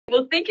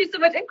Well, thank you so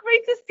much, and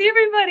great to see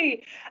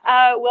everybody.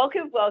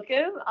 Welcome.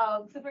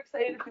 Super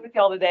excited to be with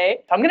y'all today.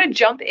 I'm going to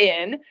jump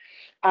in,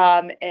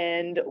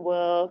 and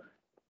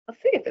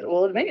let's see if it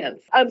will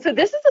advance. So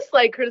this is a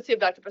slide courtesy of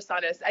Dr.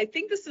 Pasanis. I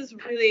think this is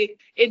really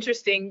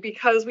interesting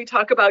because we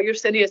talk about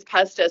Yersinia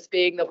pestis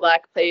being the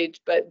black plague,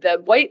 but the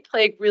white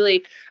plague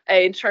really,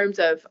 in terms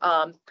of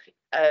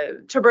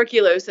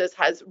tuberculosis,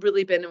 has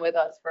really been with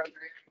us for a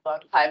very long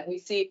time. We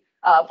see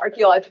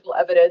archaeological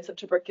evidence of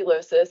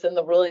tuberculosis in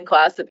the ruling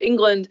class of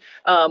England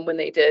when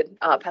they did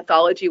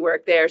pathology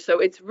work there. So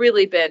it's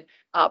really been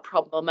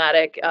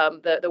problematic.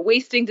 The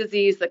wasting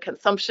disease, the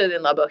consumption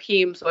in La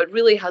Boheme. So it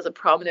really has a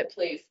prominent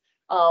place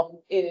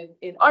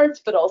in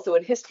arts, but also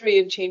in history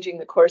and changing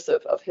the course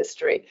of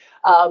history.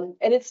 And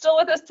it's still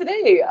with us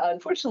today,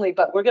 unfortunately,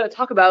 but we're going to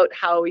talk about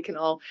how we can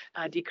all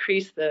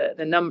decrease the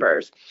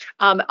numbers.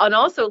 And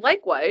also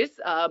likewise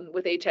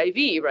with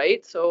HIV,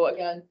 right? So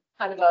again,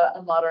 kind of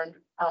a modern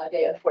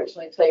day,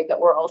 unfortunately, plague that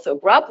we're also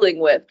grappling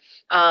with.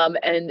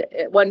 And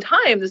at one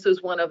time, this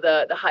was one of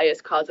the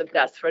highest cause of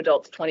deaths for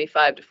adults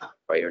 25 to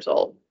 54 years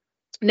old.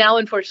 Now,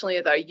 unfortunately,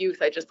 as our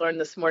youth, I just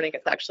learned this morning,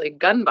 it's actually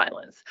gun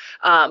violence.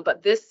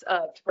 But this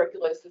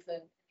tuberculosis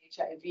and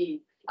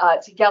HIV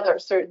together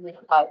certainly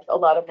have a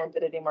lot of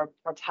morbidity,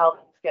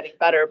 mortality is getting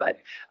better, but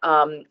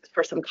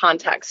for some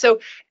context.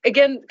 So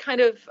again, kind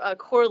of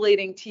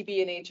correlating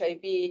TB and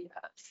HIV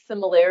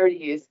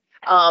similarities.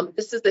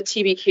 This is the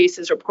TB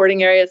cases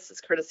reporting area. This is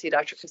courtesy of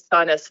Dr.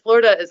 Pasanis.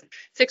 Florida is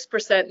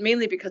 6%,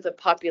 mainly because of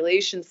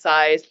population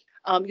size.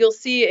 You'll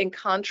see in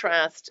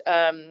contrast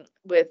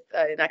with,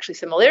 and actually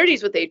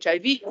similarities with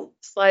HIV, this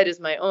slide is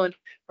my own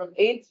from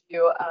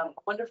AIDSview, a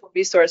wonderful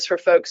resource for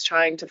folks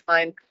trying to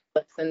find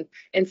and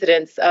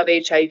incidents of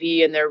HIV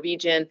in their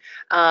region.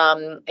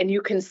 And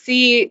you can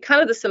see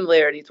kind of the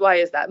similarities. Why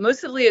is that?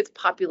 Mostly it's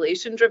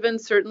population driven,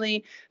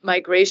 certainly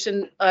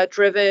migration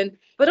driven,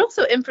 but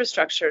also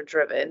infrastructure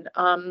driven.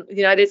 The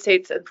United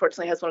States,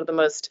 unfortunately, has one of the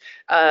most,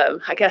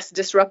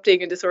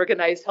 disrupting and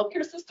disorganized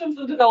healthcare systems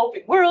in the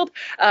developing world.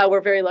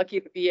 We're very lucky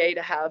at the VA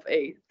to have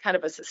a kind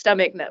of a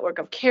systemic network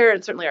of care,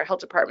 and certainly our health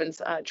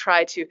departments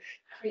try to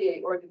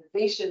create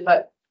organization,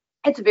 but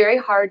it's very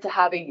hard to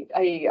have a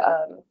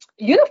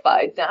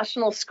unified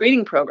national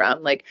screening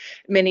program like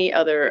many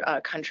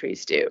other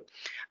countries do.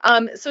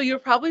 So you're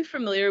probably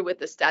familiar with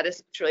the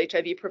status neutral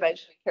HIV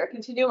prevention and care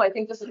continuum. I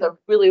think this is a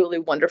really, really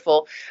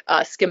wonderful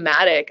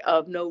schematic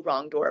of no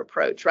wrong door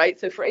approach, right?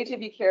 So for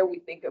HIV care, we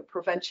think of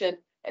prevention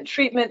and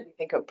treatment. We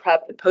think of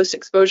PrEP and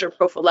post-exposure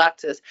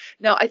prophylaxis.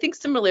 Now, I think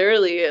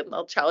similarly, and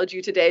I'll challenge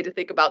you today to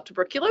think about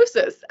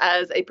tuberculosis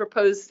as a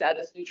proposed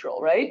status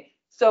neutral, right?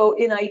 So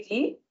in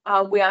ID,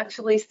 we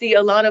actually see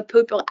a lot of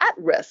people at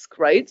risk,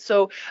 right?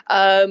 So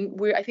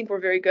I think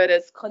we're very good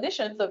as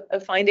clinicians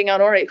of finding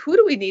out, all right, who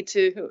do we need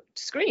to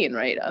screen,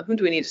 right? Who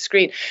do we need to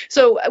screen?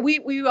 So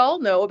we all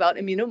know about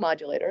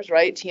immunomodulators,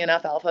 right?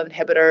 TNF alpha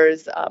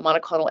inhibitors,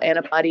 monoclonal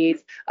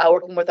antibodies,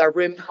 working with our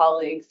room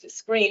colleagues to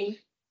screen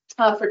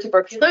for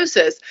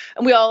tuberculosis.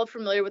 And we all are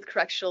familiar with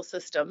correctional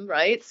system,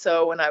 right?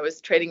 So when I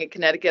was training in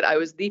Connecticut, I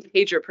was the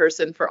pager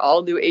person for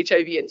all new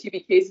HIV and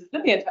TB cases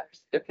in the entire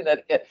state of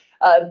Connecticut.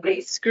 They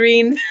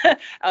screen,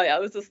 oh yeah,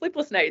 it was the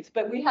sleepless nights,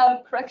 but we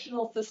have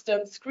correctional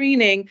system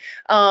screening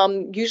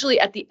usually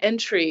at the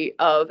entry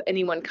of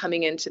anyone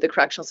coming into the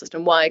correctional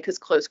system. Why? Because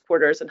close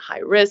quarters and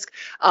high risk,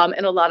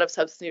 and a lot of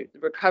substance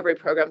recovery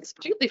programs,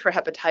 particularly for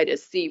hepatitis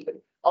C, but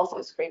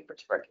also screen for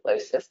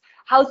tuberculosis.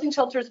 Housing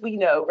shelters, we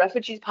know.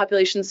 Refugees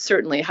populations,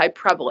 certainly. High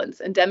prevalence.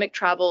 Endemic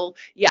travel,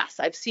 yes.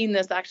 I've seen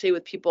this actually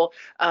with people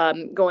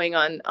going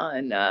on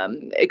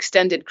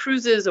extended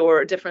cruises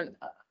or different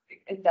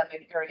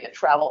endemic area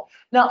travel.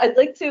 Now, I'd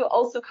like to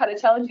also kind of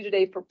challenge you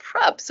today for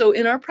PrEP. So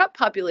in our PrEP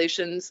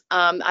populations,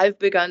 I've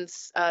begun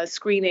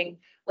screening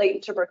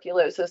latent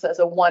tuberculosis as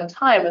a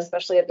one-time,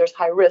 especially if there's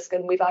high risk,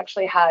 and we've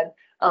actually had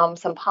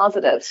some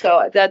positives.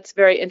 So that's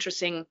very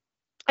interesting,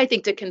 I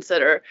think, to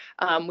consider.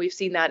 We've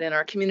seen that in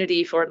our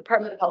community for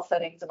Department of Health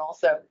settings and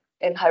also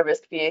in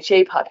high-risk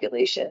VHA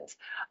populations.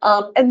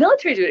 And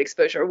military duty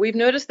exposure, we've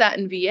noticed that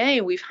in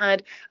VA. We've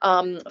had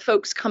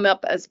folks come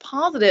up as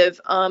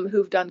positive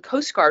who've done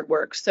Coast Guard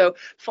work. So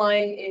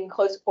flying in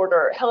close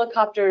quarter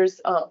helicopters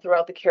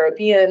throughout the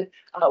Caribbean,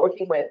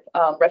 working with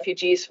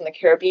refugees from the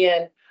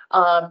Caribbean.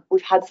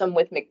 We've had some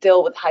with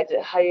MacDill with high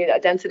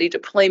density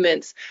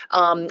deployments.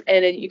 And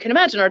you can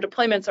imagine our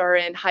deployments are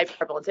in high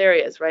prevalence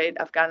areas, right?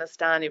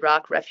 Afghanistan,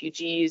 Iraq,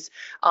 refugees.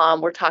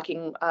 We're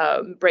talking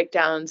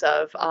breakdowns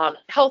of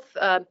health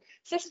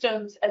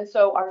systems. And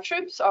so our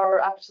troops are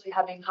actually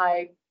having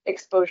high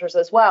exposures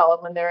as well.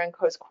 And when they're in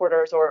close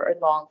quarters or in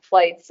long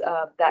flights,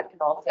 that can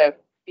also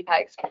be high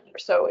exposure.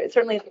 So it's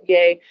certainly in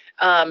the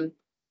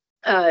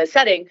VA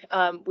setting,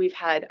 we've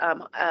had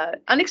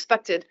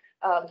unexpected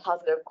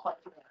positive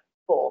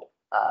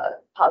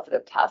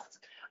positive tests.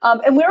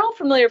 And we're all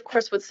familiar, of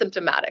course, with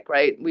symptomatic,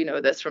 right? We know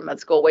this from med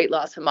school: weight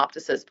loss,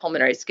 hemoptysis,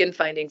 pulmonary skin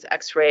findings,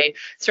 X-ray.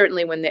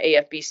 Certainly when the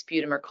AFB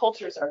sputum or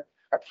cultures are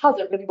are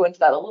positive. I'm going to go into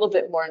that a little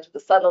bit more into the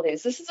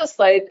subtleties. This is a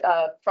slide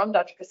from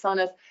Dr.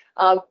 Casanas.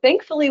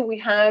 Thankfully, we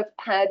have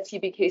had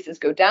TB cases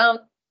go down.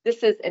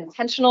 This is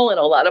intentional and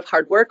a lot of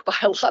hard work by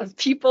a lot of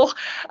people.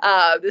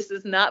 This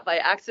is not by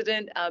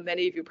accident.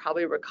 Many of you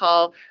probably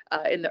recall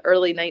in the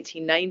early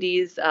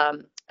 1990s,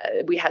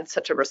 we had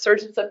such a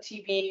resurgence of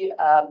TB,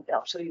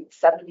 actually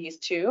 70s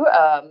too.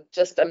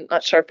 I'm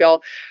not sure if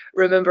y'all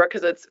remember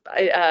because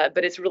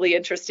but it's really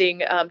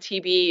interesting.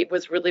 TB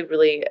was really,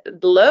 really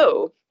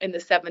low in the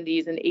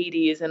 70s and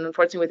 80s. And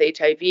unfortunately with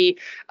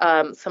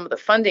HIV, some of the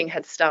funding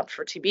had stopped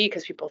for TB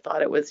because people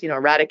thought it was,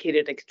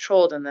 eradicated and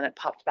controlled, and then it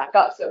popped back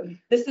up. So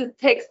this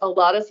takes a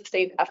lot of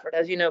sustained effort.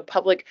 As you know,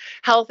 public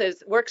health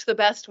works the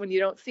best when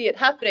you don't see it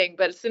happening,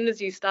 but as soon as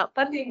you stop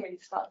funding or you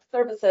stop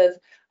services,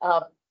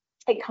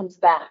 it comes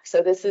back.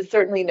 So this is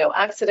certainly no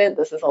accident.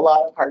 This is a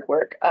lot of hard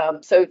work.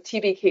 So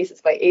TB cases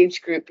by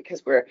age group,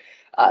 because we're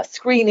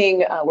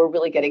screening, we're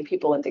really getting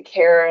people into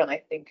care, and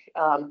I think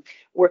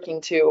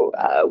working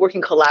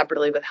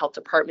collaboratively with health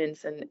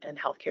departments and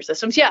healthcare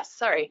systems. Yes,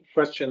 sorry.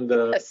 Question: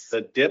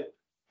 the dip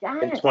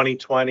Yes. in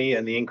 2020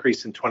 and the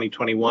increase in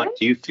 2021. Yes.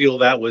 Do you feel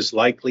that was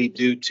likely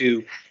due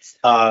to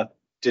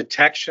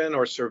detection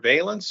or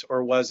surveillance,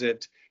 or was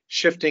it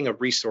shifting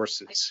of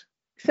resources?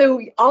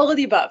 So all of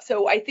the above.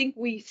 So I think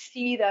we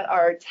see that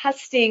our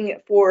testing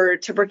for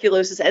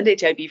tuberculosis and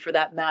HIV, for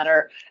that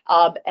matter,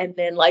 and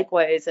then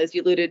likewise, as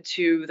you alluded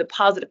to, the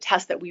positive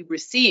tests that we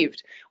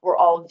received were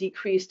all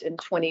decreased in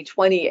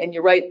 2020. And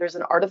you're right, there's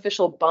an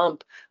artificial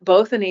bump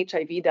both in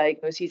HIV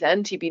diagnoses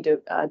and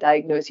TB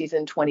diagnoses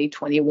in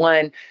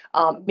 2021,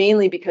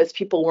 mainly because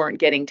people weren't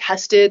getting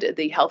tested.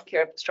 The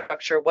healthcare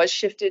infrastructure was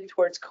shifted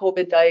towards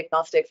COVID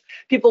diagnostics.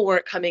 People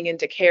weren't coming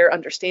into care,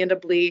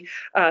 understandably.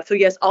 So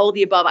yes, all of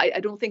the above. I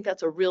don't think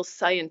that's a real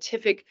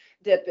scientific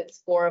dip.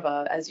 It's more of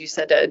a, as you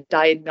said, a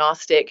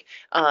diagnostic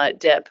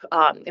dip.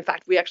 In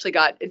fact, we actually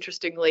got,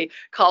 interestingly,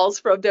 calls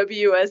from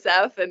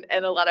WSF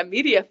and a lot of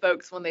media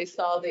folks when they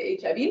saw the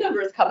HIV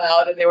numbers come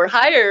out and they were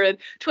higher in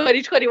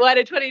 2021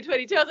 and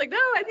 2022. I was like, no,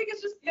 I think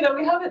it's just,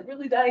 we haven't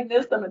really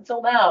diagnosed them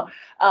until now.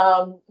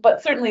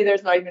 But certainly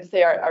there's an argument to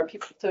say, are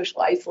people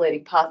social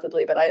isolating?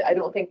 Possibly, but I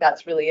don't think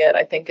that's really it.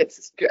 I think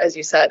it's, as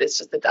you said, it's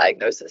just the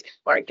diagnosis. People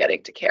aren't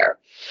getting to care,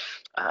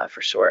 for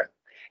sure.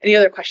 Any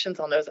other questions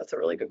on those? That's a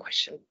really good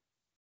question.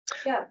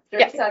 Yeah,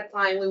 during that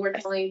time, we were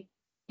telling,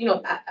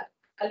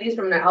 at least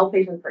from an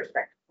outpatient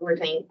perspective, we were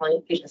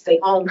telling patients stay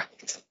home,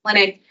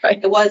 clinic. Right.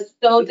 It was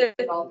so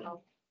difficult.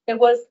 It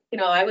was,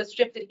 I was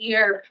shifted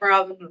here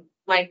from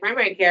my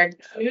primary care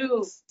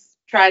to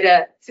try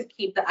to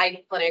keep the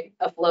ID clinic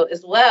afloat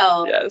as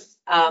well. Yes.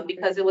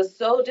 Because it was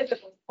so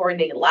difficult to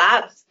coordinate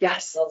labs.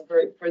 Yes.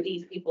 For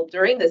these people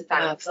during this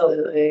time.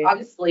 Absolutely. So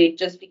obviously,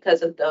 just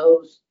because of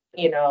those,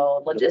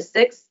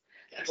 logistics.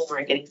 Yes. People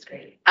weren't getting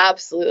screened.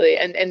 Absolutely.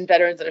 And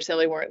veterans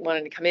understandably weren't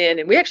wanting to come in.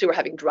 And we actually were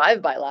having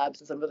drive-by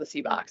labs in some of the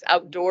CBOCs,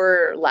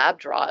 outdoor lab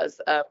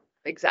draws,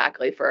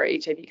 exactly, for our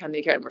HIV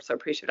community care. And we're so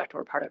appreciative, Dr.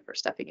 Morano, for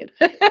stepping in.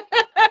 And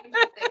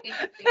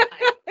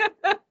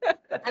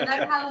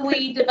that's how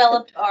we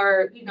developed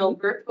our,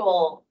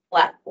 virtual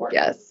platform.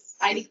 Yes.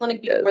 ID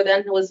Clinic before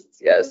then was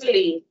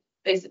really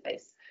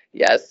face-to-face.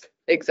 Yes,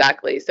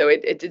 exactly. So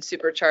it did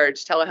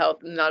supercharge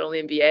telehealth, not only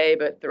in VA,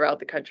 but throughout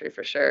the country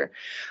for sure.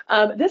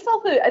 This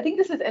also, I think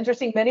this is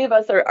interesting. Many of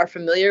us are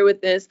familiar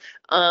with this,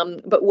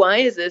 but why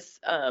is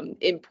this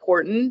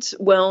important?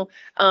 Well,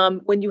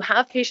 when you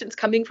have patients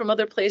coming from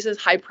other places,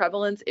 high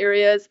prevalence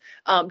areas,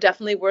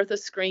 definitely worth a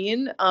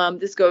screen.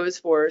 This goes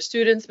for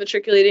students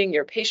matriculating,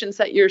 your patients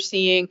that you're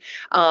seeing,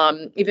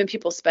 even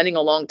people spending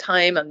a long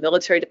time on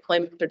military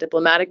deployments or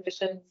diplomatic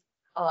missions.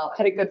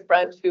 Had a good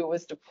friend who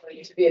was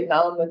deployed to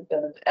Vietnam with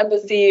the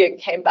embassy and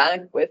came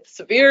back with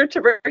severe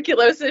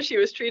tuberculosis. She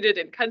was treated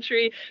in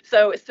country.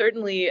 So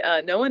certainly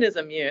no one is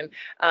immune.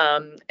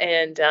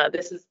 And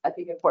this is, I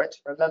think, important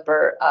to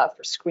remember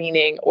for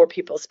screening or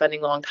people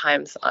spending long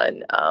times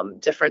on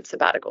different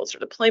sabbaticals or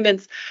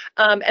deployments.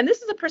 And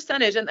this is a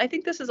percentage. And I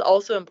think this is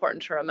also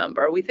important to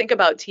remember. We think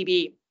about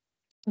TB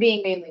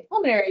being mainly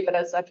pulmonary, but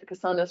as Dr.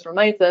 Casanas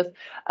reminds us,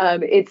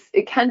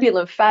 it can be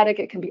lymphatic,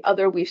 it can be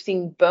other. We've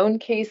seen bone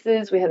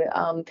cases. We had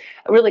a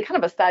really kind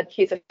of a sad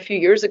case a few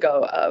years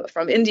ago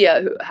from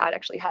India who had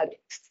actually had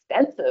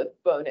extensive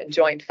bone and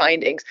joint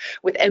findings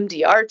with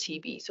MDR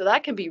TB. So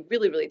that can be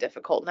really, really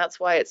difficult. And that's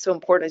why it's so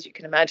important, as you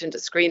can imagine, to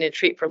screen and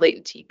treat for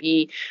latent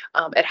TB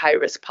at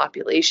high-risk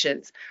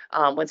populations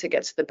once it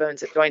gets to the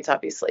bones and joints,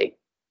 obviously.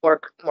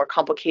 More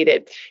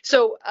complicated.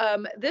 So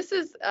this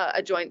is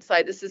a joint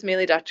slide. This is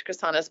mainly Dr.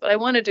 Casanas, but I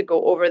wanted to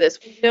go over this.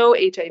 We know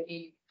HIV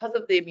because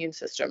of the immune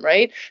system,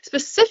 right?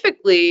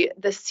 Specifically,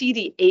 the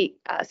CD8,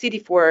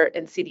 CD4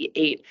 and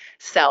CD8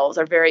 cells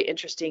are very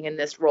interesting in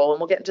this role, and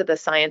we'll get into the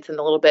science in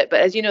a little bit.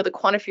 But as you know, the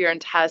quantiferin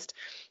test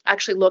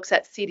actually looks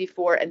at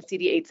CD4 and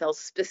CD8 cells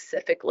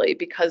specifically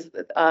because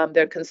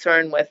they're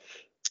concerned with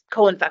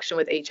co-infection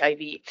with HIV.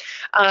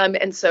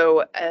 And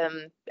so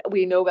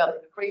we know about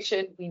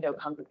immigration, we know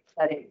congregate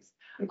settings.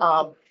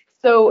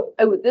 So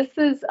this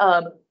is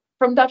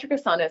from Dr.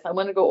 Kasanis, I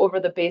want to go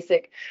over the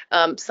basic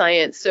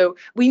science. So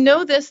we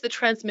know the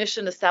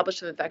transmission,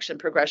 establishment of infection,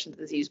 progression of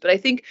disease, but I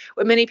think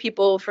what many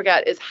people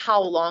forget is how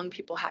long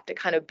people have to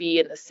kind of be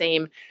in the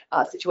same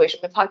situation.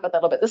 We'll talk about that a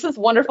little bit. This is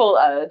wonderful,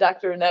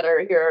 Dr.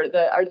 Netter here,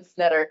 the artist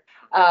Netter,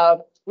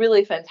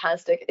 really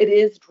fantastic. It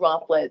is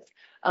droplets.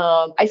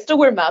 I still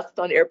wear masks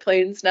on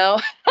airplanes now.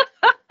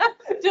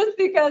 Just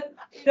because,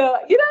 you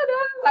don't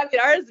know. I mean,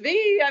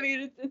 RSV, I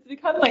mean, it's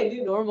become my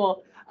new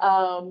normal.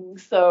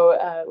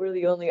 So we're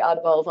the only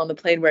oddballs on the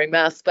plane wearing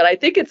masks, but I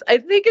think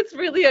it's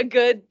really a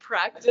good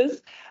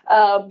practice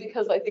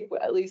because I think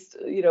at least,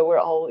 we're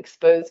all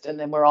exposed and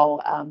then we're all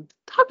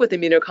talk with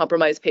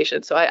immunocompromised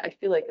patients. So I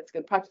feel like it's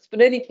good practice.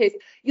 But in any case,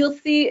 you'll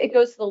see it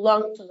goes to the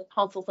lungs and the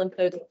tonsils, lymph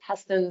nodes,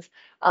 intestines,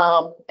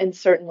 and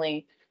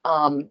certainly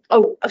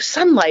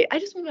sunlight.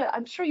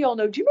 I'm sure you all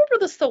know, do you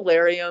remember the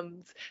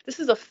solariums? This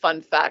is a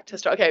fun fact to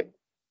start. Okay.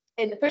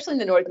 And especially in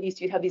the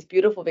Northeast, you'd have these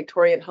beautiful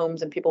Victorian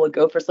homes and people would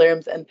go for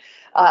solariums. And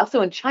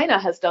also in China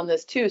has done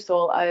this too.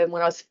 So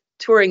when I was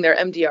touring their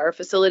MDR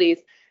facilities,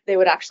 they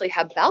would actually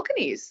have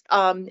balconies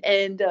and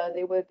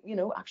they would,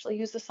 actually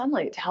use the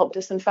sunlight to help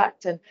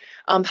disinfect and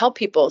help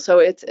people. So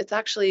it's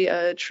actually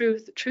a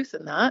truth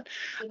in that.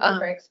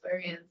 For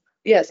experience.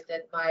 Yes. I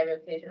did my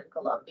rotation in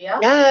Colombia.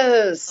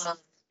 Yes.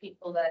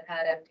 People that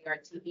had MDR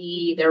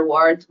TB, their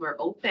wards were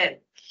open.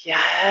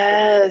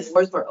 Yes. The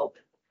wards were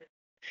open.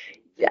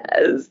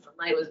 Yes.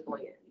 Sunlight was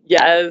going in.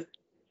 Yes.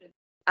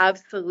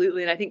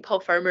 Absolutely. And I think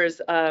Paul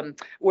Farmer's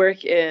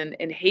work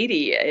in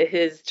Haiti,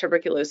 his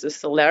tuberculosis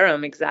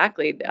solarium,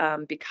 exactly,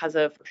 because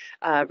of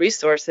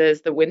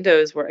resources, the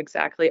windows were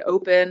exactly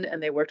open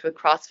and they worked with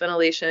cross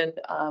ventilation.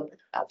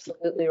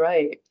 Absolutely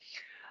right.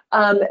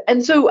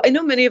 And so I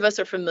know many of us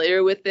are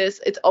familiar with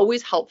this. It's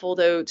always helpful,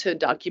 though, to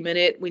document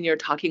it when you're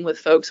talking with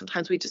folks.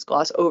 Sometimes we just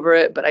gloss over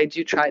it, but I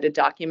do try to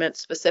document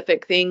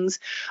specific things.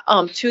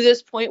 To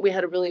this point, we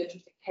had a really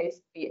interesting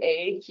case.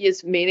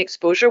 His main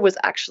exposure was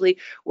actually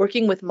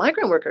working with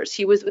migrant workers.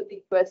 He was with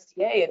the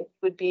USDA and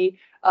would be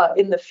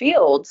in the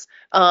fields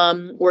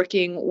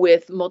working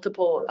with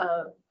multiple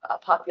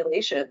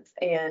populations,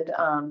 and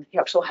he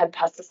actually had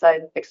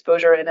pesticide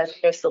exposure. And as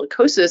you know,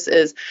 silicosis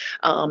is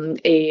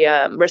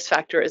a risk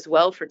factor as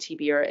well for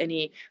TB or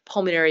any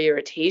pulmonary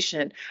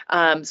irritation.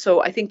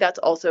 So I think that's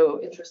also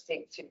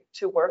interesting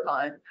to work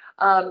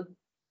on.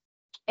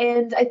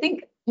 And I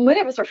think many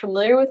of us are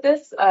familiar with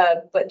this,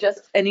 but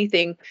just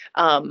anything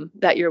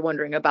that you're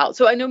wondering about.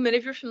 So I know many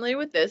of you are familiar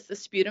with the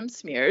sputum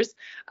smears,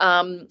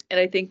 and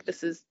I think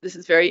this is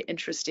very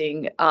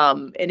interesting.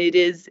 And it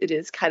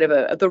is kind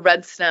of the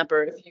red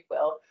snapper, if you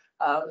will,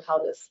 how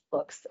this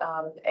looks.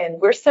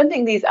 And we're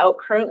sending these out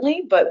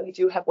currently, but we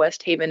do have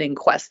West Haven and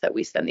Quest that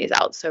we send these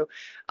out. So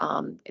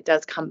it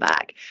does come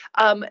back.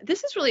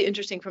 This is really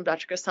interesting from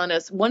Dr.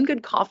 Kasanis. One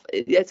good cough,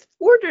 it's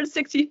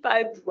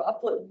 465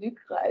 droplet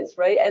nuclei,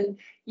 right? And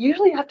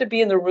usually you have to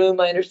be in the room,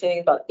 my understanding,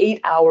 about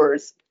 8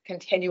 hours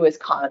continuous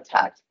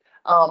contact.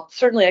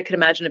 Certainly I could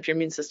imagine if your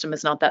immune system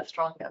is not that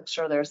strong, I'm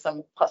sure there's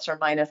some plus or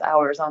minus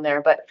hours on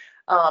there, but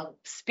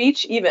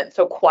speech even.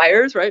 So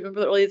choirs, right? Remember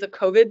the early days of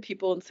COVID,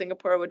 people in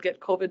Singapore would get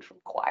COVID from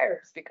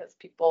choirs because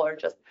people are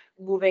just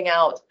moving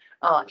out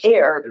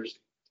air.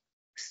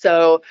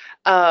 So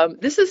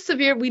this is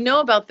severe. We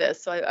know about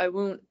this, so I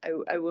won't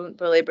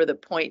belabor the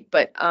point,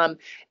 but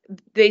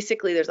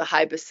basically there's a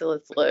high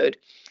bacillus load.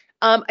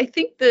 I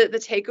think the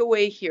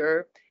takeaway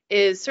here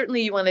is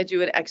certainly you want to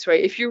do an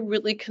X-ray. If you're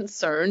really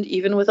concerned,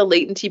 even with a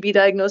latent TB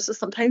diagnosis,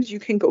 sometimes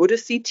you can go to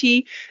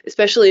CT,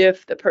 especially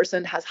if the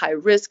person has high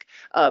risk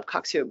of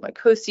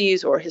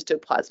coccidioidomycosis or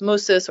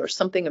histoplasmosis or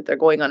something. If they're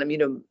going on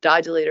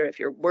immunomodulator, if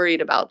you're worried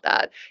about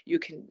that, you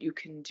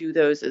can do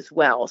those as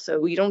well.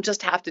 So you don't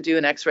just have to do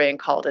an X-ray and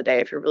call it a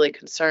day. If you're really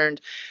concerned,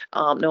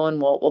 no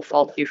one will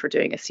fault you for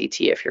doing a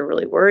CT if you're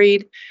really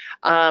worried,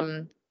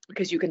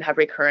 because you can have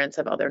recurrence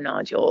of other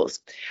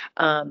nodules.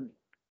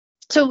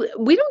 So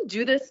we don't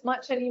do this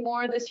much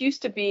anymore. This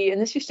used to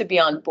be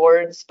on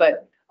boards,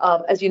 but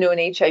as you know,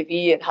 in HIV,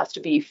 it has to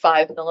be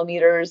 5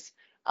 millimeters.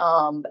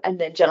 And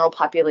then general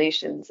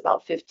populations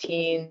about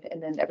 15,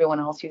 and then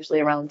everyone else usually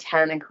around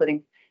 10,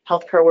 including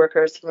healthcare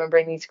workers,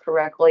 remembering these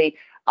correctly.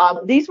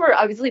 These were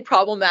obviously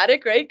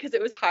problematic, right? Because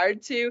it was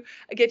hard to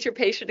get your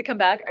patient to come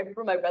back. I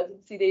remember my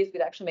residency days,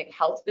 we'd actually make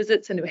house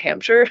visits in New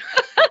Hampshire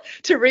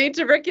to read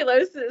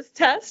tuberculosis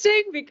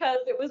testing because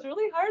it was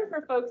really hard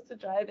for folks to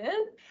drive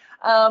in.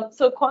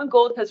 So Quan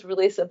Gold has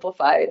really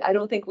simplified. I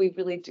don't think we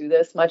really do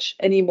this much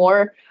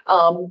anymore.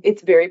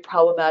 It's very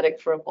problematic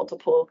for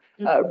multiple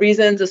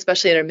reasons,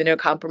 especially in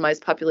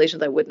immunocompromised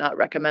populations. I would not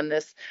recommend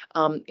this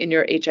in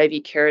your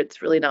HIV care.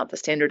 It's really not the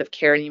standard of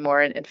care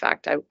anymore. And in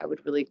fact, I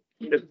would really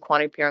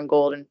QuantiPure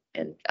Gold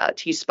and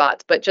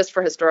T-spots, but just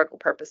for historical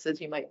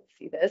purposes, you might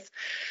see this.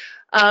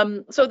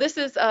 So this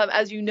is,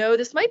 as you know,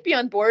 this might be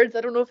on boards.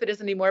 I don't know if it is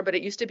anymore, but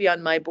it used to be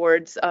on my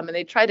boards, and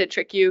they try to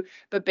trick you.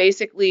 But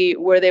basically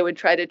where they would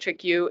try to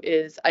trick you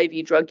is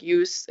IV drug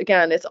use.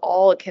 Again, it's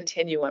all a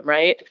continuum,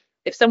 right?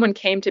 If someone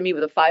came to me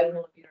with a 5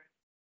 millimeter,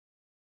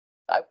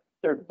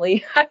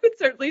 I would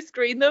certainly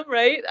screen them,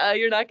 right?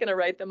 You're not going to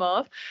write them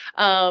off.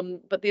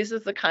 But these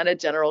is the kind of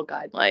general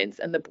guidelines,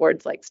 and the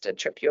boards likes to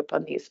trip you up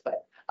on these.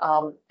 But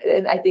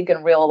and I think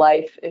in real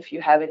life, if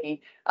you have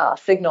any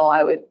signal,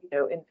 I would,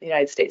 in the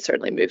United States,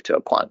 certainly move to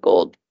a quant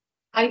gold.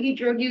 IV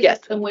drug use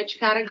Yes. in which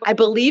category? I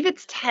believe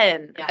it's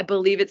 10. Yeah. I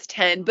believe it's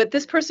 10, but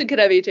this person could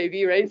have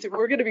HIV, right? So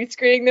we're going to be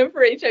screening them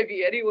for HIV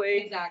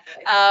anyway.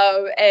 Exactly.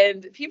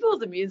 And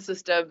people's immune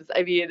systems,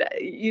 I mean,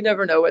 you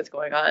never know what's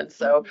going on.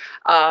 So,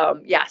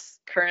 yes,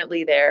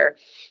 currently there.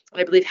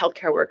 I believe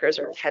healthcare workers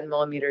are 10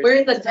 millimeters. Where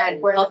is the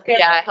 10? Healthcare?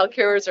 Yeah,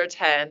 healthcare workers are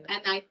 10.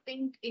 And I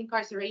think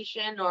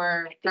incarceration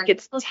or I think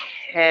it's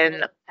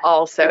 10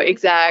 also.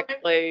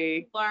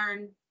 Exactly.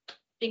 Learn, I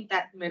think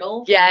that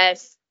middle.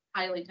 Yes.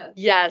 Highly tested.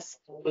 Yes.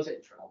 Was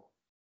it travel?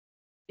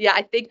 Yeah,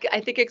 I think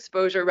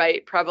exposure,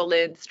 right?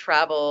 Prevalence,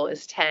 travel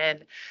is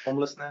 10.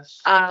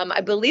 Homelessness? I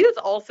believe it's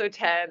also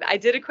 10. I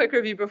did a quick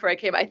review before I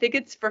came. I think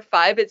it's for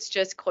 5, it's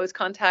just close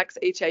contacts,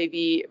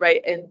 HIV,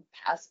 right? And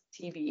past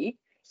TB.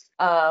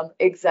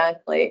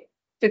 Exactly.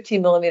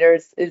 15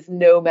 millimeters is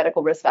no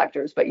medical risk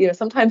factors, but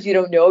sometimes you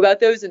don't know about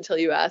those until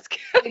you ask.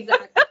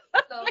 Exactly.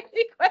 So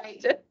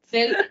questions.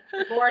 then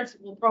the boards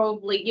will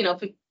probably,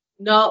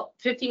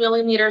 50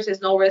 millimeters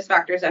is no risk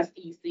factors, that's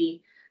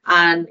easy.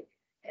 And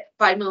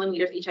 5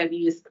 millimeters HIV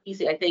is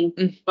easy, I think.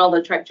 Well,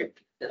 the trick to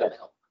the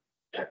middle.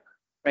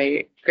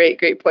 Right.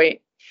 Great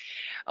point.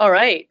 All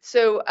right.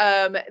 So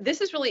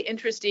this is really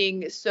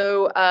interesting.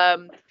 So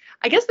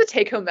I guess the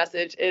take-home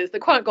message is the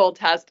quant gold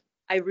test.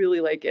 I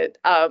really like it.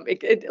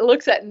 It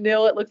looks at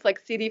nil. It looks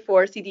like CD4,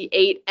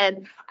 CD8.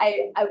 And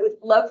I would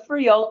love for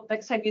y'all,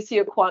 next time you see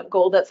a quant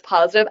gold that's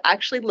positive,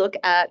 actually look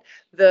at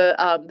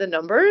the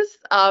numbers.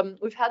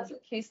 We've had some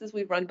cases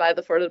we've run by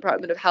the Florida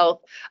Department of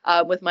Health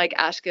with Mike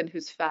Ashkin,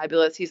 who's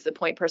fabulous. He's the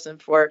point person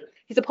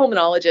he's a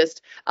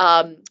pulmonologist.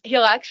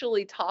 He'll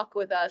actually talk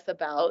with us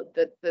about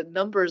the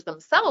numbers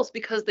themselves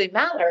because they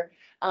matter.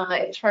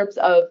 In terms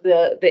of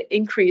the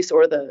increase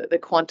or the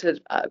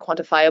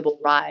quantifiable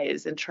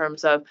rise in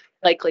terms of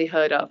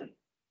likelihood of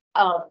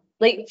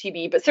latent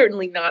TB, but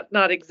certainly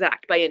not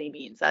exact by any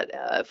means.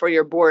 That for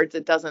your boards,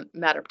 it doesn't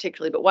matter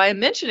particularly. But why I'm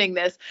mentioning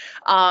this,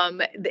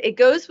 it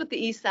goes with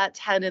the ESAT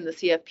 10 and the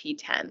CFP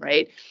 10,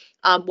 right?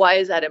 Why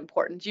is that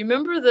important? Do you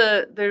remember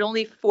there are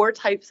only 4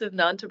 types of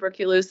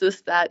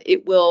non-tuberculosis that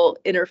it will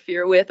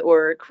interfere with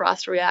or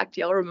cross-react?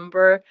 Y'all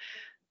remember?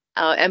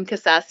 M.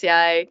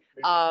 cassaceae,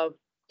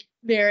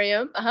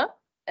 Miriam,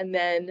 and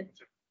then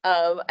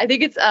I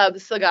think it's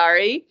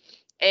Sagari,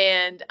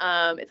 and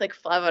it's like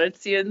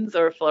flavariceans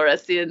or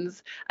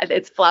fluoresceans.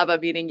 It's flava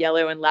meaning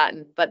yellow in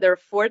Latin, but there are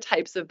 4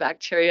 types of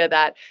bacteria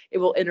that it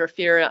will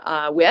interfere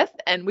with,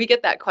 and we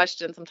get that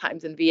question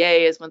sometimes in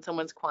VA is when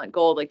someone's quant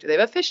gold, like, do they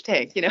have a fish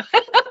tank?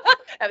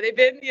 Have they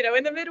been,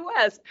 in the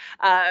Midwest?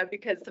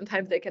 Because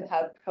sometimes they can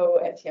have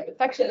co-NTM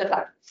infection. In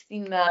fact, we've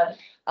seen that,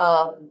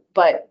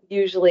 but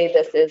usually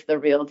this is the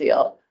real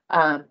deal.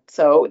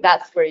 So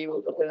that's where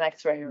you look at an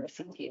X-ray or a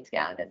CT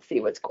scan and see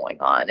what's going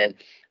on. And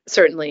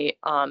certainly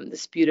the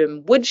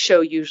sputum would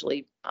show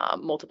usually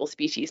multiple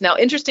species. Now,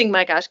 interesting,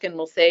 Mike Ashkin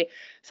will say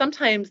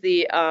sometimes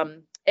the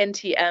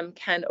NTM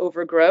can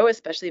overgrow,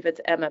 especially if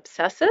it's M.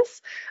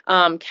 abscessus,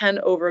 can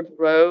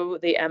overgrow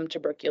the M.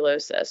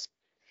 tuberculosis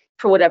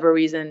for whatever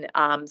reason.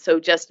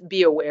 So just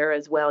be aware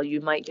as well, you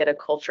might get a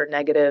culture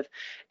negative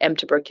M.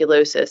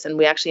 tuberculosis. And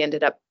we actually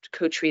ended up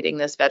co-treating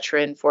this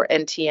veteran for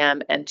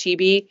NTM and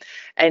TB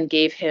and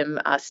gave him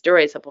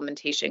steroid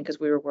supplementation because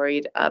we were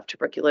worried of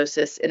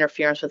tuberculosis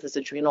interference with his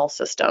adrenal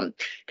system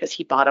because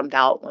he bottomed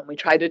out when we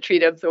tried to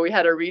treat him. So we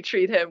had to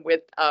retreat him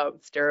with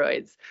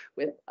steroids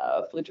with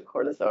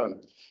fludrocortisone.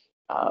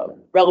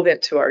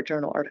 Relevant to our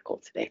journal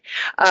article today.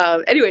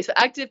 Anyway, so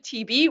active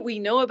TB, we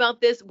know about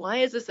this. Why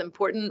is this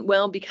important?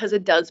 Well, because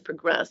it does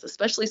progress,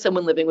 especially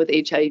someone living with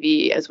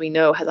HIV, as we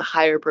know, has a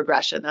higher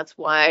progression. That's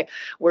why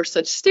we're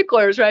such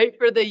sticklers, right,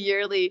 for the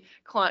yearly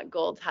quant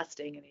gold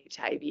testing in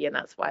HIV, and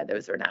that's why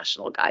those are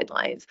national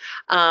guidelines.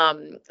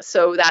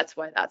 So that's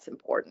why that's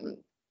important.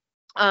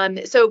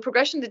 So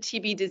progression to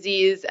TB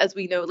disease, as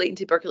we know, latent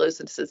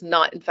tuberculosis is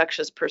not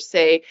infectious per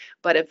se,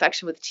 but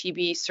infection with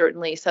TB,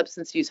 certainly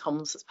substance use,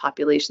 homeless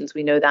populations,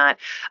 we know that.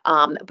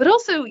 But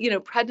also,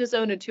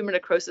 prednisone and tumor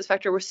necrosis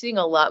factor, we're seeing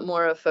a lot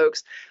more of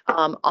folks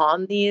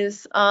on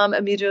these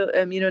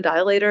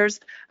immunodilators.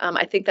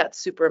 I think that's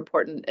super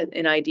important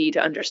in ID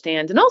to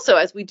understand. And also,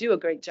 as we do a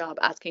great job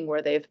asking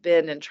where they've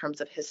been in terms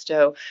of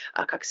histo,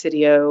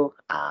 coccidio,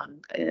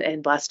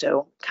 and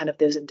blasto, kind of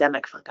those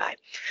endemic fungi.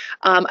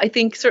 I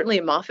think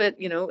certainly Moffitt,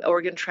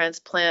 organ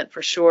transplant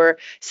for sure.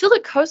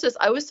 Silicosis,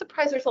 I was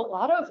surprised there's a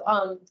lot of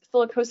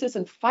silicosis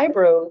and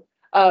fibro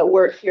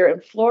work here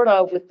in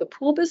Florida with the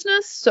pool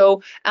business.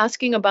 So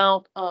asking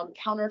about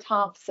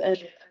countertops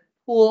and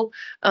pool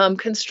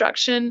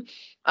construction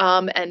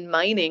and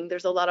mining,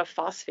 there's a lot of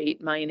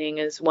phosphate mining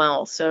as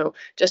well. So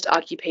just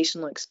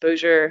occupational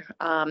exposure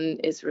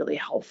is really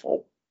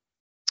helpful.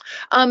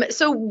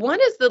 So one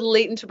is the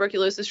latent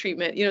tuberculosis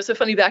treatment. So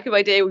funny, back in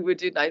my day, we would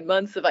do 9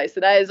 months of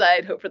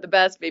isoniazid, hope for the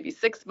best, maybe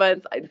 6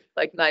 months. I'd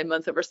like 9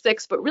 months over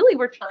 6, but really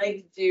we're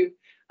trying to do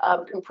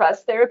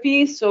compressed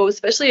therapy. So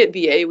especially at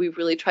VA, we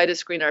really try to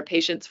screen our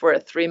patients for a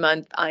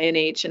 3-month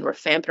INH and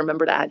rifampin.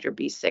 Remember to add your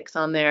B6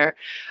 on there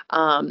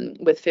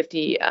with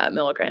 50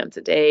 milligrams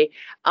a day.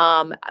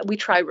 We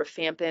try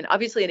rifampin.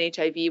 Obviously in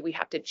HIV, we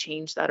have to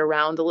change that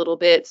around a little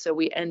bit. So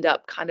we end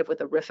up kind of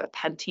with a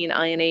rifapentine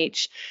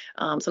INH.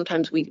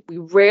 Sometimes we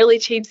rarely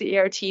change the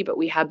ART, but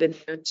we have been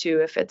known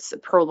to if it's a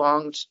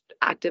prolonged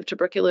active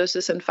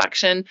tuberculosis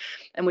infection.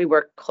 And we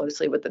work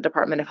closely with the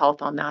Department of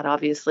Health on that,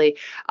 obviously.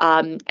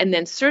 And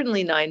then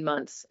certainly 9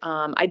 months.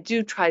 I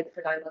do try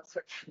for 9 months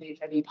for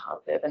HIV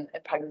positive and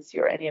pregnancy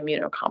or any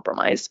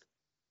immunocompromised.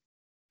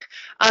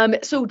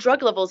 So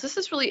drug levels, this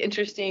is really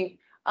interesting.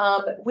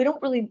 We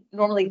don't really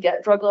normally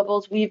get drug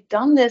levels. We've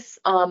done this.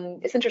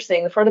 It's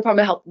interesting. The Florida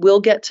Department of Health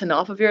will get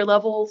tenofovir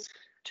levels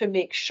to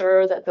make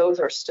sure that those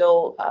are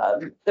still,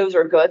 those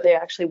are good. They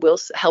actually will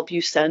help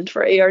you send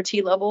for ART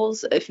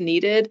levels if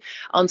needed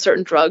on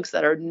certain drugs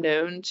that are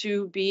known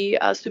to be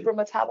super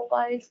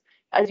metabolized.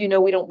 As you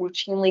know, we don't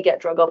routinely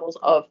get drug levels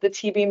of the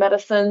TB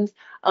medicines,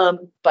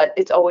 but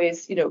it's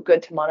always,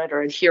 good to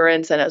monitor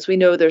adherence. And as we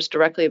know, there's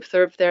directly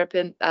observed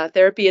therapy,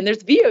 and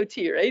there's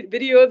VOT, right?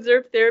 Video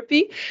observed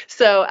therapy.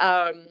 So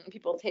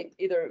people take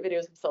either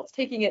videos themselves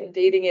taking it and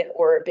dating it,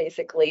 or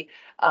basically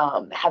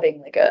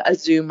having like a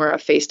Zoom or a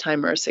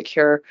FaceTime or a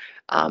secure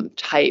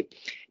type.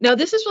 Now,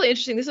 this is really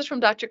interesting. This is from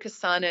Dr.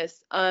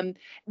 Kasanis.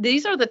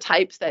 These are the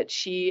types that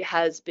she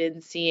has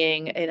been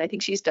seeing, and I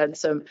think she's done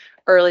some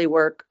early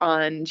work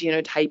on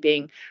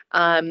genotyping.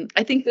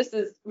 I think this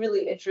is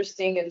really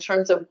interesting in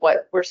terms of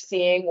what we're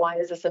seeing. Why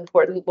is this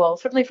important? Well,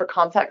 certainly for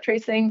contact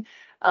tracing,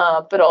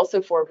 but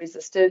also for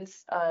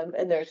resistance.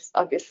 And there's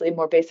obviously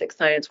more basic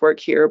science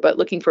work here, but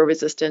looking for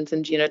resistance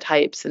and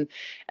genotypes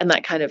and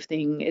that kind of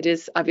thing. It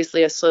is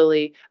obviously a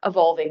slowly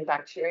evolving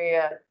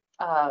bacteria,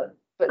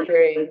 but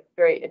very,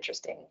 very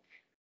interesting.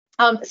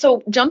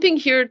 So jumping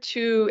here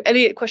to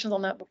any questions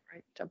on that before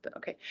I jump in?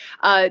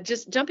 Okay.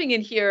 Just jumping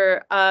in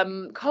here,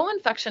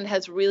 co-infection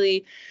has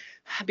really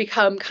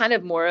become kind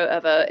of more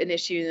of an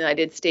issue in the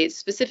United States,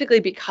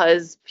 specifically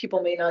because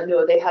people may not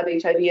know they have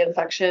HIV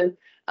infection.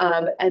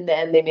 And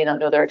then they may not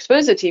know they're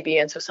exposed to TB.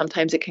 And so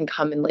sometimes it can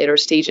come in later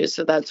stages.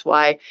 So that's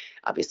why,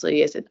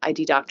 obviously, as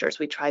ID doctors,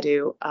 we try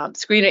to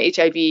screen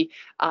HIV.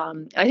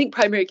 I think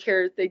primary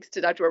care, thanks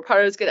to Dr.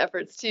 Morano's good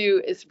efforts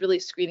too, is really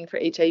screening for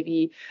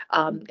HIV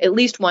at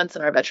least once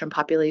in our veteran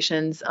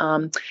populations.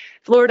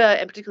 Florida,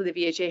 and particularly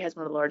the VHA, has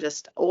one of the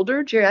largest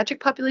older geriatric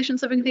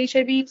populations living with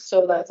HIV.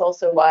 So that's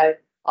also why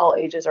all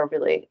ages are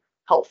really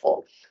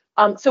helpful.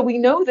 So we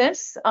know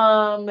this,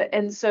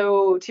 and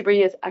so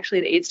TB is actually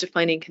an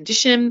AIDS-defining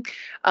condition,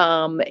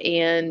 and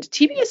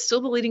TB is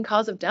still the leading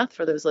cause of death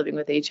for those living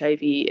with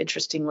HIV,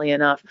 interestingly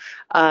enough.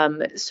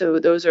 So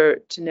those are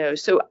to know.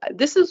 So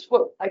this is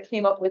what I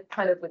came up with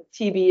kind of with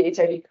TB,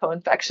 HIV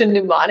co-infection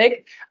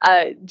mnemonic.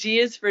 G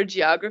is for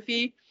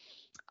geography.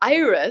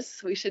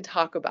 Iris, we should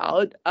talk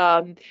about.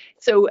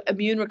 So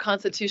immune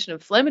reconstitution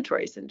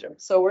inflammatory syndrome.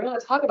 So we're going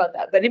to talk about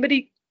that. But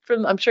anybody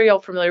I'm sure y'all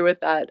familiar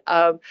with that.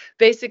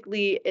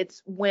 Basically,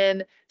 it's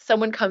when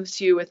someone comes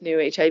to you with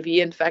new HIV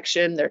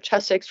infection, their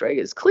chest X-ray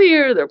is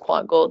clear, their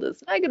quant gold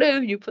is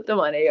negative, you put them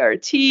on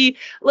ART,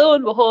 lo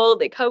and behold,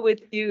 they come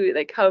with you,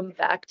 they come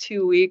back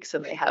 2 weeks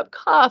and they have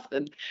cough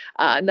and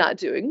not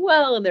doing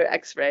well, and their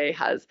X-ray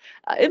has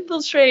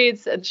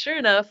infiltrates, and sure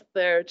enough,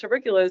 their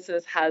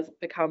tuberculosis has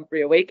become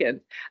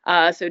reawakened.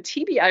 So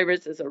TB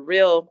iris is a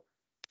real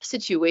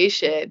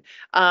situation.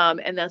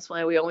 And that's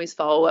why we always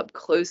follow up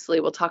closely.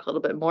 We'll talk a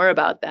little bit more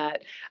about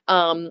that.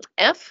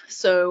 F,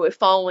 so if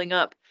following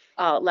up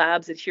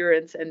labs,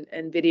 adherence,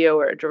 and video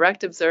are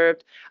direct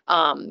observed.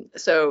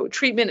 So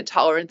treatment,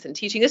 tolerance, and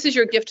teaching. This is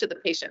your gift to the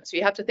patient. So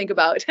you have to think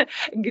about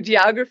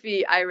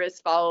geography, iris,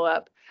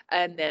 follow-up,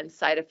 and then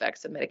side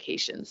effects of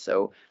medication.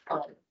 So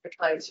we're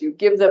trying to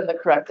give them the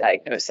correct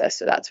diagnosis.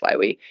 So that's why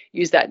we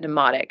use that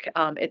mnemonic.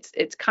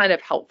 It's kind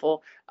of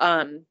helpful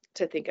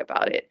to think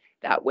about it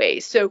that way.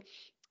 So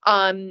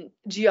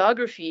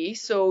geography,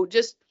 so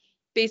just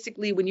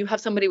basically when you have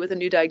somebody with a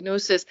new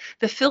diagnosis,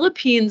 the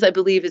Philippines, I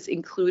believe, is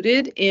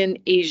included in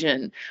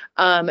Asian.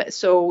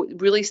 So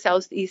really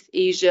Southeast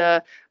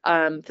Asia,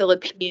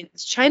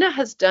 Philippines. China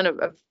has done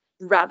a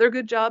rather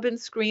good job in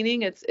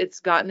screening. It's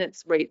gotten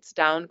its rates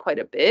down quite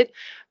a bit,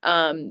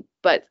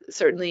 but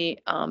certainly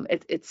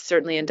it's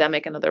certainly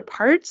endemic in other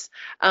parts.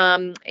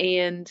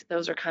 And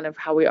those are kind of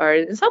how we are.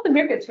 In South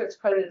America, to its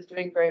credit, is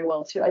doing very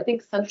well too. I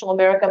think Central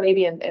America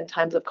maybe in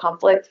times of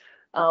conflict,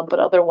 but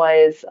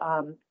otherwise,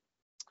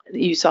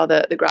 you saw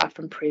the graph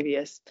from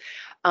previous.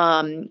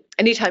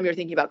 Anytime you're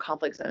thinking about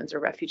conflict zones or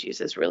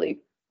refugees is really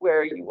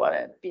where you want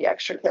to be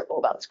extra careful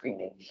about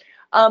screening.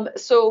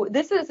 So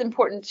this is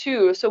important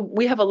too. So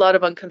we have a lot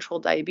of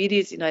uncontrolled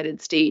diabetes in the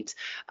United States.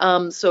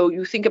 So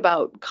you think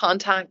about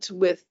contact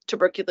with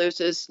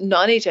tuberculosis,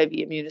 non-HIV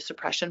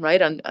immunosuppression,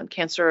 right, on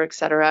cancer, et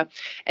cetera,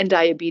 and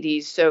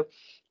diabetes. So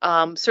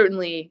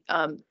certainly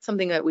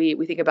something that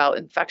we think about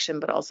infection,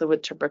 but also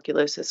with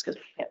tuberculosis because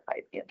we can't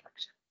fight the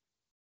infection.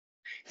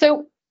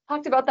 So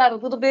talked about that a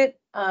little bit,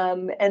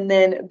 and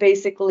then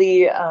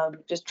basically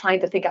just trying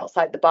to think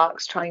outside the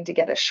box, trying to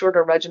get a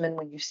shorter regimen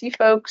when you see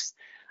folks.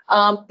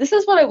 This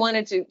is what I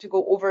wanted to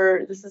go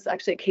over. This is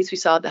actually a case we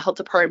saw at the health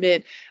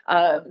department.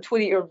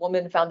 20-year-old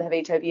woman found to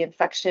have HIV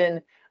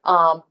infection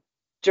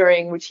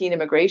during routine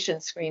immigration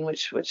screen,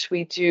 which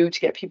we do to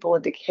get people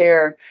into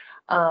care.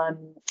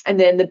 And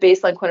then the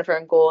baseline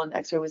quantiferin goal and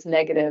X-ray was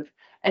negative,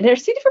 and her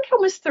CD4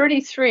 count was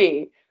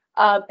 33.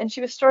 And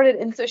she was started,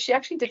 and so she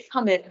actually did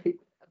come in with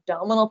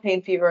abdominal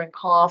pain, fever, and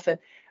cough. And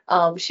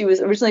she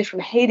was originally from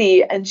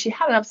Haiti, and she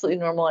had an absolutely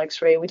normal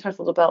X-ray. We talked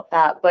a little about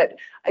that, but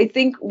I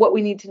think what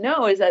we need to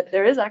know is that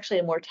there is actually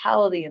a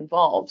mortality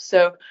involved.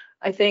 So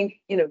I think,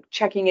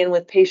 checking in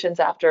with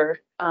patients after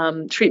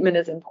treatment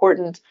is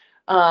important.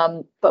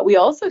 But we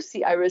also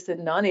see iris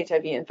in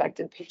non-HIV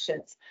infected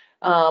patients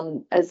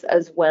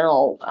as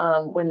well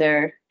when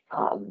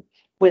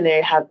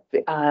they have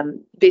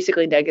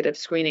basically negative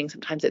screening.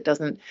 Sometimes it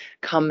doesn't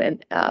come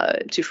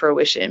to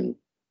fruition.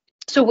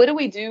 So what do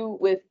we do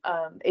with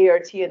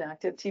ART and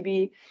active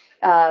TB?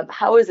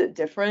 How is it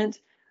different?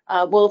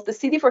 Well, if the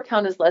CD4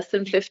 count is less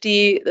than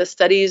 50, the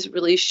studies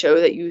really show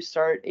that you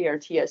start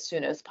ART as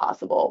soon as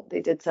possible.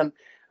 They did some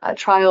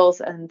trials,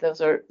 and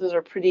those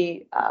are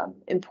pretty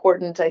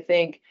important, I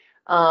think.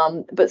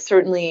 But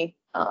certainly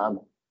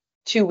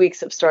 2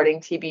 weeks of starting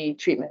TB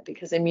treatment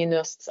because the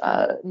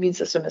immune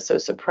system is so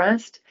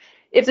suppressed.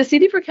 If the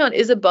CD4 count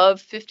is above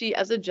 50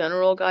 as a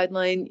general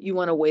guideline, you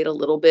want to wait a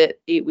little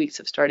bit, 8 weeks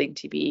of starting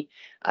TB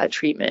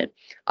treatment.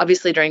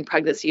 Obviously, during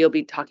pregnancy, you'll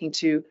be talking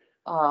to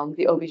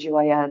the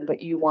OBGYN,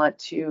 but you want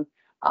to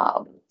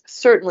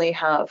certainly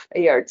have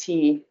ART,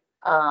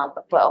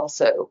 but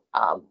also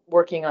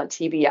working on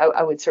TB.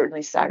 I would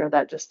certainly stagger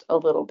that just a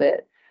little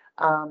bit.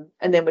 And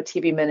then with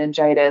TB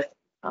meningitis,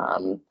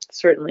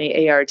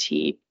 certainly ART.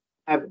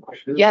 I have a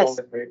question. Yes.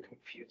 This is very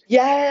confusing.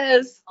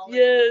 Yes.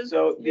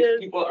 So these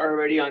people are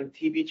already on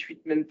TB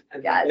treatment,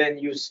 and Yes. then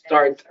you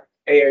start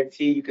ART.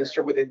 You can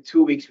start within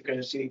 2 weeks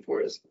because your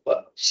CD4 is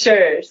low.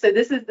 Sure. So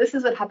this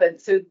is what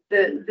happens. So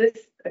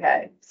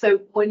okay. So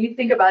when you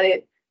think about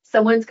it,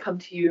 someone's come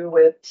to you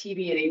with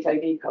TB and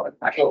HIV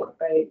co-infection,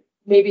 right?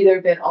 Maybe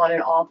they've been on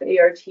and off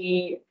ART.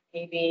 Maybe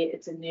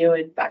it's a new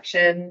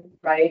infection,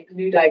 right?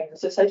 New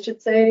diagnosis, I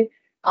should say.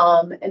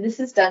 And this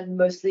is done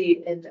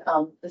mostly in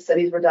the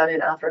studies were done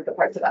in Africa,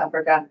 parts of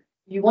Africa.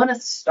 You want to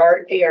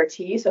start ART.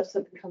 So if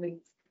something coming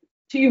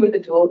to you with a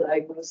dual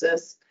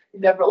diagnosis,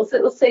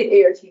 let's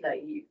say ART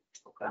naive.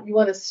 Okay. You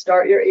want to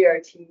start your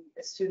ART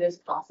as soon as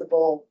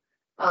possible.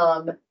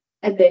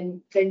 And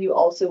then you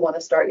also want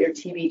to start your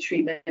TB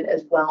treatment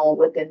as well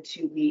within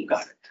 2 weeks.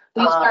 Got it.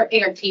 We start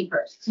ART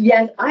first.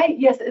 Yes,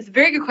 it's a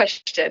very good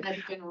question.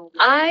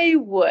 I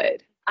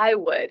would.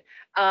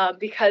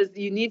 Because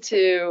you need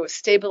to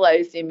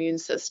stabilize the immune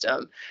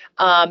system.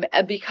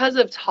 And because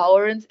of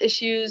tolerance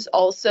issues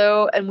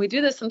also, and we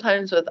do this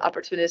sometimes with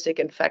opportunistic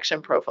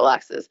infection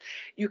prophylaxis,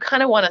 you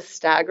kind of want to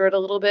stagger it a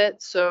little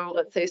bit. So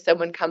let's say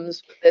someone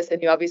comes with this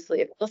and you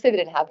obviously, let's say they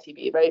didn't have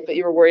TB, right? But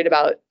you were worried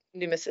about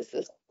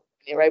pneumocystis,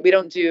 right? We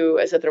don't do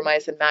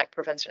azithromycin MAC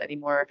prevention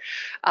anymore.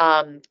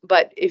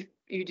 But if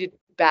you did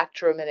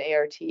Bactrim and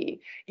ART, you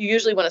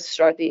usually want to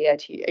start the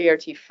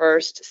ART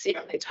first, see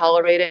how they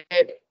tolerate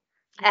it.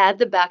 Add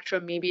the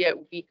Bactrim maybe at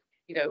week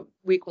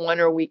 1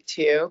 or week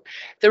 2.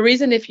 The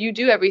reason, if you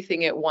do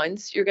everything at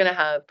once, you're going to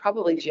have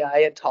probably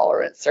GI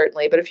intolerance,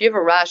 certainly. But if you have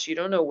a rash, you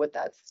don't know what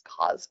that's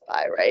caused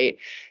by, right?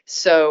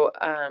 So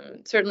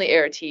certainly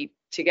ART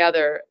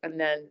together, and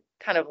then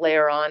kind of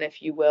layer on,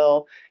 if you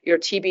will, your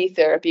TB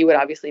therapy would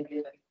obviously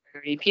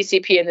be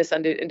PCP in this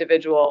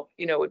individual,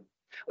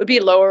 would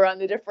be lower on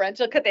the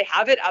differential. Could they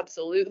have it?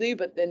 Absolutely.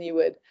 But then you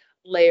would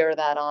layer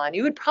that on.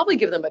 You would probably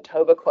give them a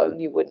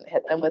Tovaclone. You wouldn't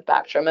hit them with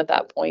Bactrim at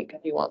that point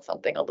because you want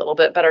something a little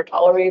bit better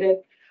tolerated.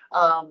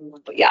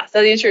 But yeah,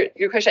 so to answer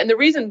your question, and the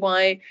reason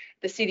why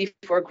the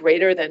CD4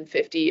 greater than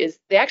 50 is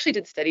they actually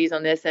did studies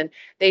on this, and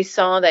they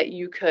saw that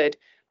you could,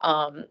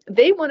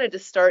 they wanted to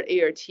start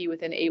ART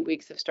within 8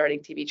 weeks of starting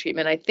TB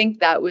treatment. I think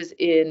that was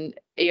in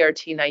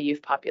ART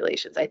naive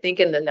populations. I think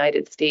in the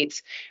United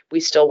States, we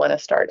still want to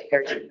start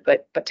ART,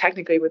 but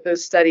technically with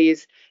those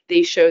studies,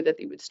 they showed that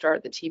they would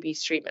start the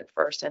TB treatment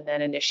first and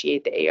then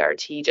initiate the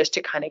ART just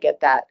to kind of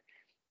get that.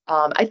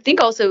 I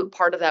think also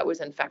part of that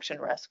was infection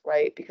risk,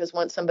 right? Because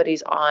once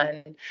somebody's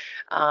on,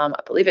 I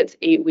believe it's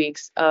 8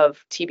 weeks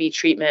of TB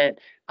treatment,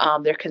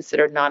 they're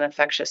considered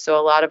non-infectious. So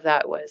a lot of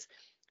that was,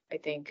 I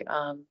think,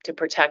 to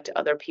protect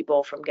other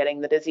people from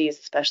getting the disease,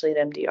 especially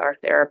in MDR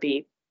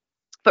therapy.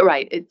 But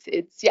right,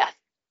 it's yes.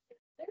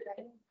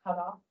 Cut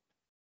off.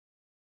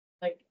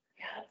 Like,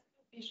 yeah,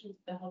 patients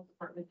at the health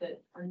department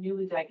that are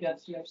newly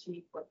diagnosed, you have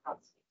CD4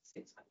 counts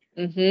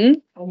 600.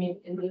 Mm-hmm. I mean,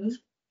 in those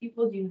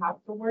people, do you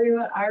have to worry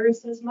about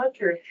iris as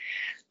much, or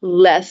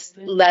less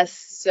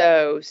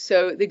so?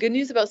 So the good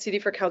news about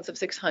CD4 counts of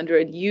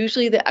 600,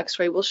 usually the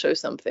X-ray will show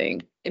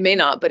something. It may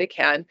not, but it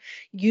can.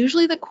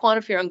 Usually the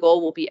quantiferin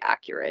goal will be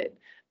accurate.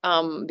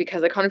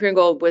 because the Continuum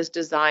Gold was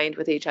designed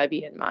with HIV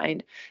in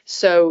mind.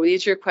 So to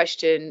answer your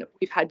question,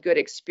 we've had good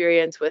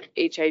experience with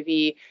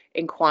HIV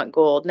in Quant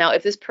Gold. Now,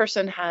 if this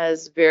person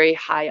has very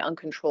high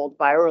uncontrolled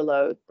viral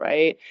load,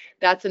 right,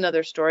 that's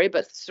another story,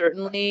 but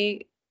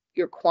certainly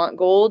your Quant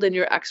Gold and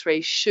your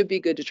X-ray should be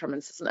good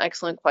determinants. It's an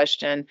excellent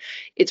question.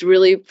 It's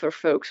really for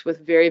folks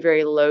with very,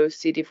 very low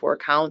CD4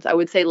 counts. I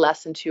would say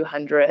less than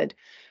 200.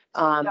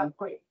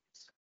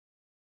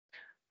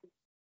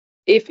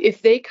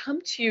 If they come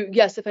to you,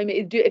 yes,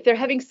 if they're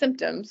having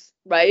symptoms,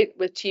 right,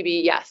 with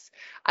TB, yes,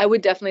 I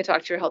would definitely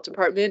talk to your health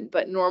department.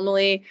 But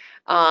normally,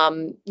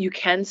 you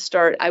can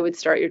start. I would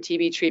start your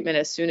TB treatment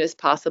as soon as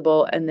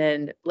possible, and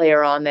then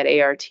layer on that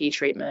ART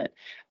treatment.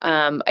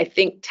 I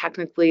think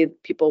technically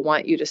people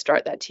want you to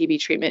start that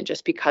TB treatment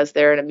just because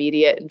they're an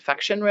immediate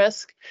infection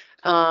risk.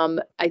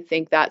 I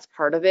think that's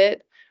part of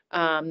it.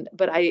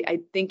 But I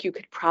think you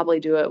could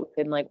probably do it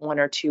within like 1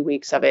 or 2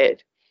 weeks of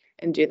it.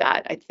 And do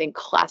that. I think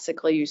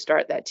classically you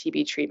start that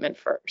TB treatment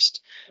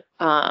first.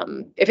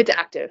 If it's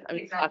active, I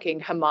mean, talking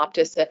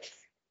hemoptysis.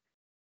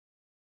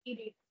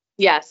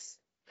 Yes.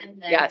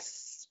 And then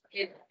Yes.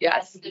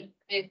 Yes.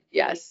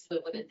 Yes.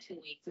 Within 2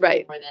 weeks.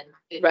 Right. More than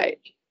 50 Right.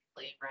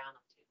 play around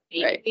up to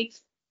 8 Right.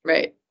 weeks.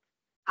 Right.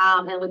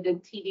 And with the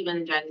TB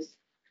meningitis,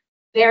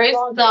 there is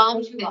some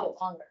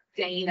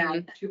data.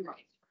 Mhm. 2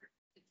 months.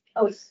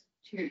 Oh, it's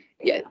 2.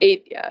 Yeah.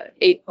 8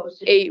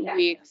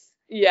 weeks.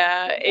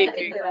 Yeah. 8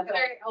 weeks.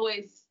 They're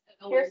always.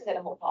 Here's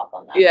a whole talk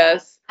on that.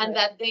 Yes. And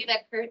that day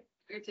that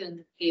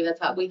Curtin gave us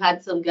up, we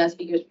had some guest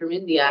speakers from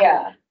India.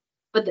 Yeah.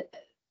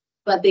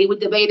 But they would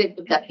debate it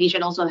if that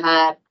patient also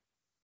had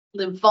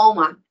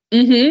lymphoma.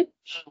 Mm-hmm.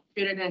 She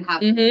didn't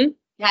have. Mm-hmm.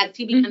 Had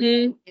TB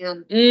Mhm.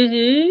 and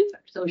Mm-hmm.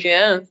 so she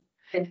Yeah.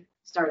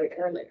 started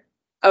earlier.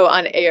 Oh,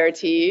 on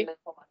ART.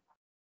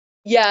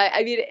 Yeah,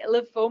 I mean,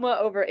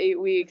 lymphoma over 8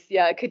 weeks.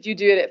 Yeah, could you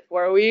do it at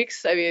 4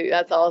 weeks? I mean,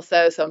 that's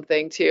also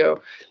something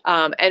too.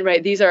 And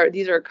right, these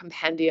are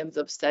compendiums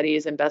of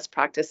studies and best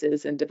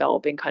practices in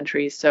developing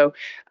countries. So,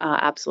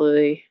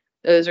 absolutely,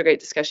 those are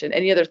great discussion.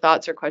 Any other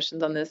thoughts or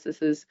questions on this?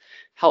 This is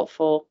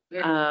helpful.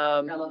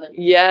 Relevant.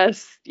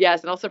 Yes,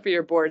 and also for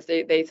your boards,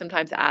 they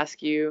sometimes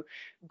ask you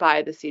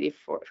by the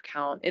CD4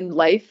 count. In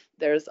life,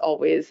 there's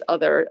always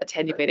other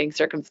attenuating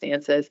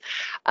circumstances.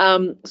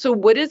 So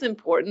what is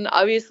important?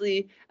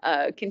 Obviously,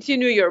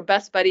 continue your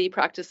best buddy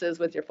practices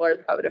with your Florida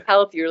Department of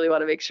Health. You really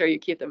want to make sure you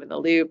keep them in the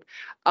loop.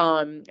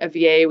 At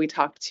VA, we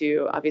talk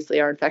to obviously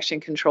our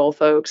infection control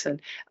folks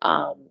and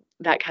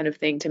that kind of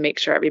thing to make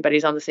sure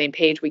everybody's on the same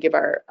page. We give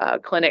our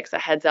clinics a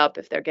heads up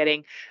if they're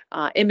getting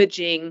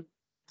imaging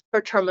for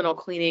terminal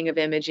cleaning of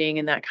imaging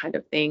and that kind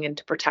of thing, and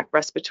to protect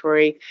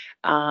respiratory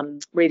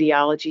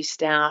radiology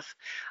staff.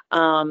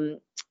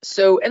 And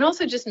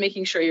also just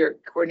making sure you're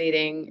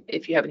coordinating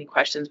if you have any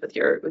questions with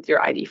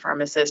your ID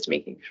pharmacist,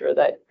 making sure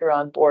that you're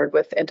on board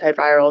with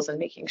antivirals and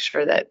making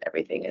sure that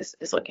everything is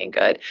looking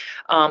good.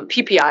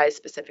 PPI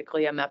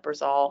specifically,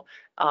 omeprazole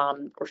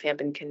or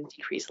rifampin can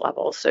decrease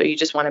levels, so you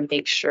just want to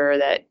make sure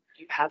that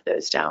you have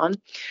those down.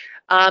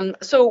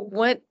 So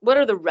what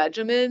are the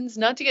regimens?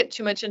 Not to get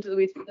too much into the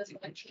weeds, because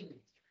I'm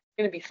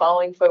going to be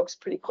following folks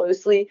pretty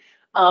closely.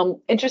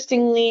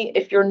 Interestingly,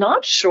 if you're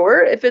not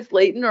sure if it's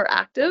latent or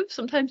active,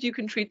 sometimes you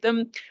can treat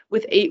them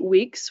with 8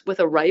 weeks with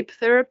a RIPE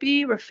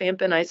therapy,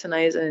 rifampin,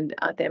 isoniazid,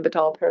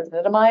 thiambatol,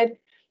 parasitamide,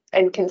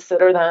 and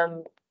consider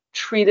them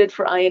treated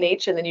for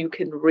INH, and then you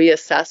can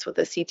reassess with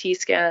a CT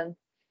scan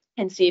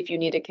and see if you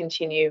need to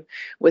continue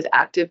with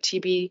active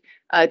TB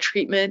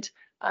treatment.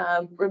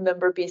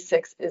 Remember,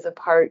 B6 is a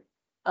part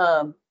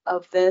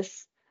of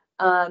this.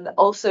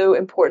 Also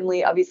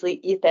importantly, obviously,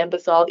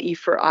 ethambutol, E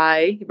for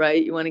eye,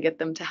 right? You want to get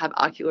them to have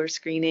ocular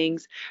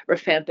screenings.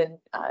 Rifampin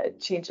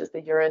changes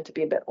the urine to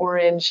be a bit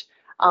orange.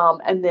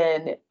 And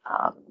then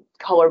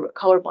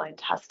colorblind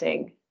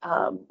testing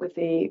with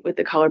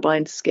the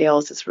colorblind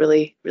scales is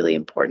really, really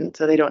important,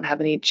 so they don't have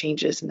any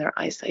changes in their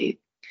eyesight.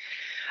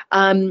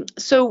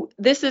 So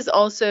this is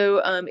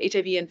also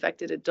HIV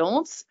infected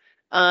adults.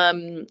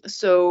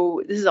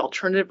 So this is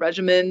alternative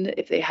regimen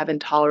if they have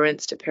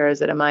intolerance to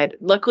parasitamide.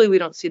 Luckily, we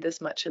don't see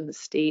this much in the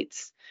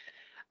States.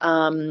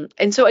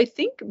 And so I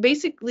think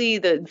basically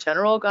the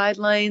general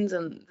guidelines,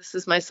 and this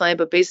is my slide,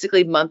 but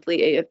basically monthly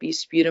AFB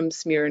sputum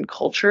smear and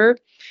culture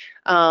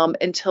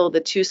until the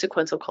 2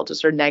 sequential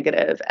cultures are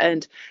negative.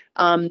 And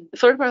Florida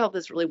Department of Health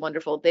is really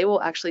wonderful. They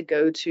will actually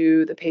go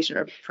to the patient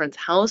or friend's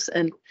house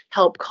and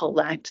help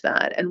collect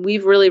that. And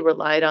we've really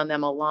relied on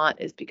them a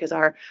lot, is because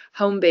our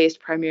home-based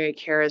primary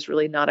care is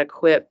really not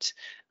equipped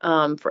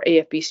for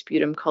AFB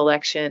sputum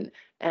collection.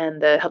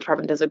 And the health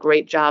department does a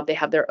great job. They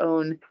have their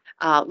own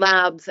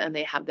labs and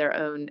they have their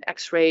own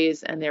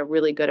x-rays, and they're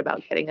really good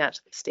about getting that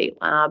to the state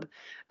lab.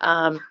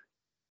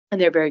 And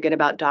they're very good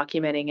about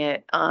documenting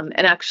it.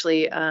 And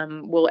actually,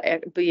 we'll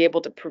be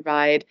able to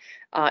provide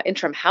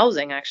interim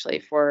housing actually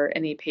for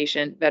any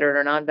patient, veteran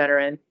or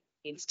non-veteran,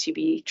 needs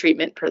TB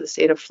treatment per the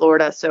state of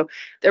Florida. So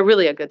they're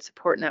really a good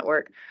support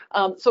network.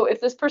 So if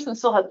this person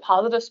still has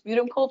positive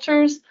sputum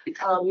cultures,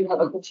 you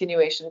have a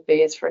continuation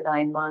phase for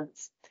 9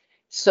 months.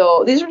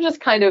 So these are just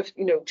kind of,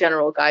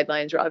 general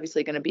guidelines. You're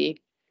obviously going to be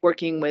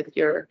working with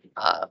your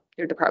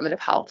Department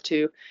of Health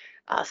to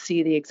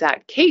see the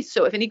exact case.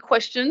 So if any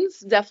questions,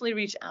 definitely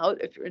reach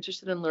out if you're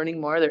interested in learning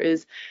more. There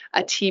is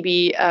a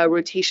TB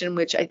rotation,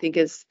 which I think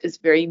is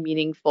very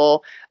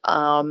meaningful.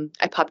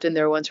 I popped in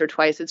there once or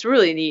twice. It's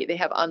really neat. They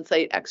have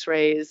on-site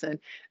x-rays and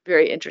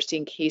very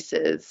interesting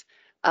cases.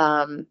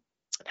 I'm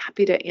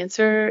happy to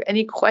answer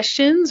any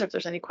questions, or if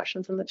there's any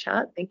questions in the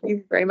chat. Thank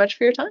you very much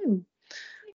for your time.